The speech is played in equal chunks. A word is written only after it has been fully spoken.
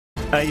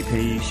AP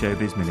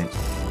Showbiz Minute.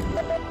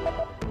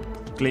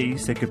 Glee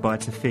said goodbye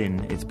to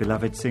Finn, its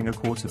beloved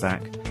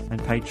singer-quarterback,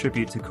 and paid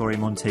tribute to Corey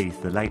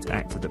Monteith, the late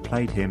actor that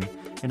played him,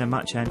 in a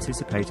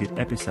much-anticipated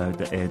episode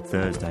that aired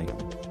Thursday.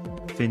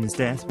 Finn's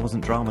death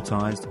wasn't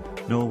dramatised,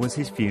 nor was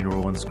his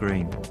funeral on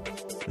screen.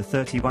 The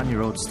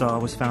 31-year-old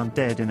star was found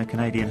dead in a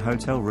Canadian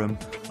hotel room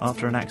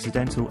after an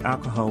accidental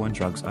alcohol and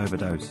drugs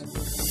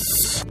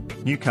overdose.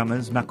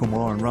 Newcomers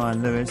Macklemore and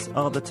Ryan Lewis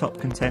are the top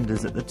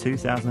contenders at the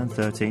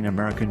 2013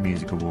 American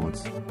Music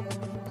Awards.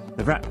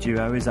 The rap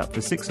duo is up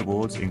for 6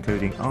 awards,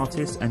 including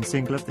Artist and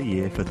Single of the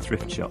Year for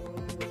Thrift Shop.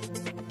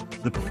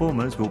 The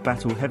performers will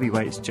battle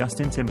heavyweights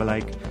Justin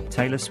Timberlake,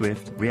 Taylor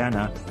Swift,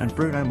 Rihanna and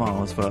Bruno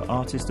Mars for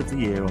Artist of the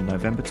Year on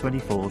November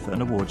 24th at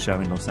an award show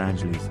in Los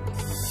Angeles.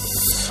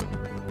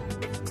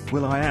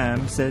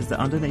 will.i.am says that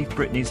underneath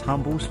Britney's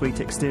humble,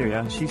 sweet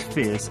exterior, she's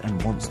fierce and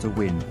wants to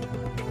win.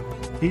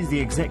 He's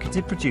the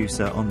executive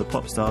producer on the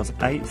pop star's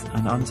 8th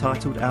and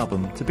untitled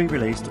album to be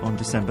released on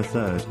December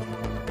 3rd.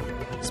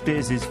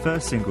 Spears'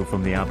 first single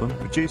from the album,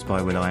 produced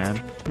by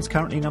will.i.am, is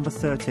currently number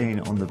 13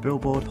 on the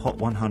Billboard Hot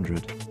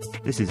 100.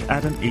 This is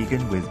Adam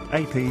Egan with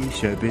AP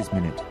Showbiz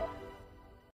Minute.